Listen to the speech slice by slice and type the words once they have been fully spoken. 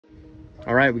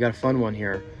All right, we got a fun one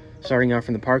here. Starting out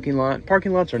from the parking lot.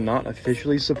 Parking lots are not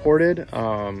officially supported,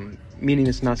 meaning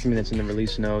it's not something that's in the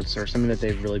release notes or something that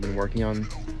they've really been working on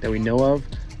that we know of,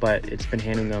 but it's been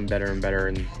handling them better and better,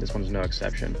 and this one's no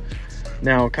exception.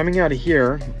 Now, coming out of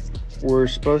here, we're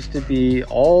supposed to be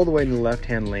all the way in the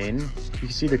left-hand lane. You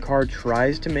can see the car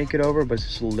tries to make it over, but it's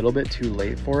just a little bit too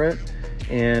late for it.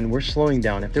 And we're slowing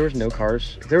down. If there was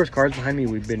cars behind me,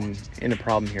 we've been in a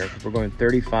problem here because we're going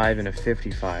 35 and a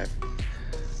 55.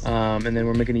 And then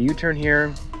we're making a U-turn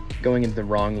here, going into the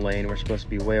wrong lane. We're supposed to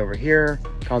be way over here.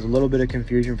 Cause a little bit of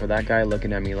confusion for that guy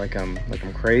looking at me like I'm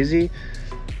crazy.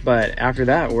 But after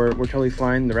that, we're totally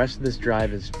fine. The rest of this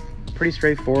drive is pretty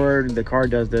straightforward. The car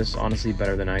does this honestly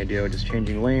better than I do. Just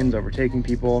changing lanes, overtaking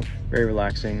people, very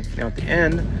relaxing. Now at the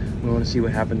end, we want to see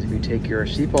what happens if you take your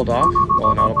seatbelt off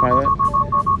while in autopilot,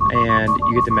 and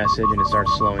you get the message and it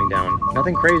starts slowing down.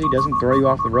 Nothing crazy, doesn't throw you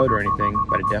off the road or anything,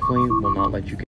 but it definitely will not let you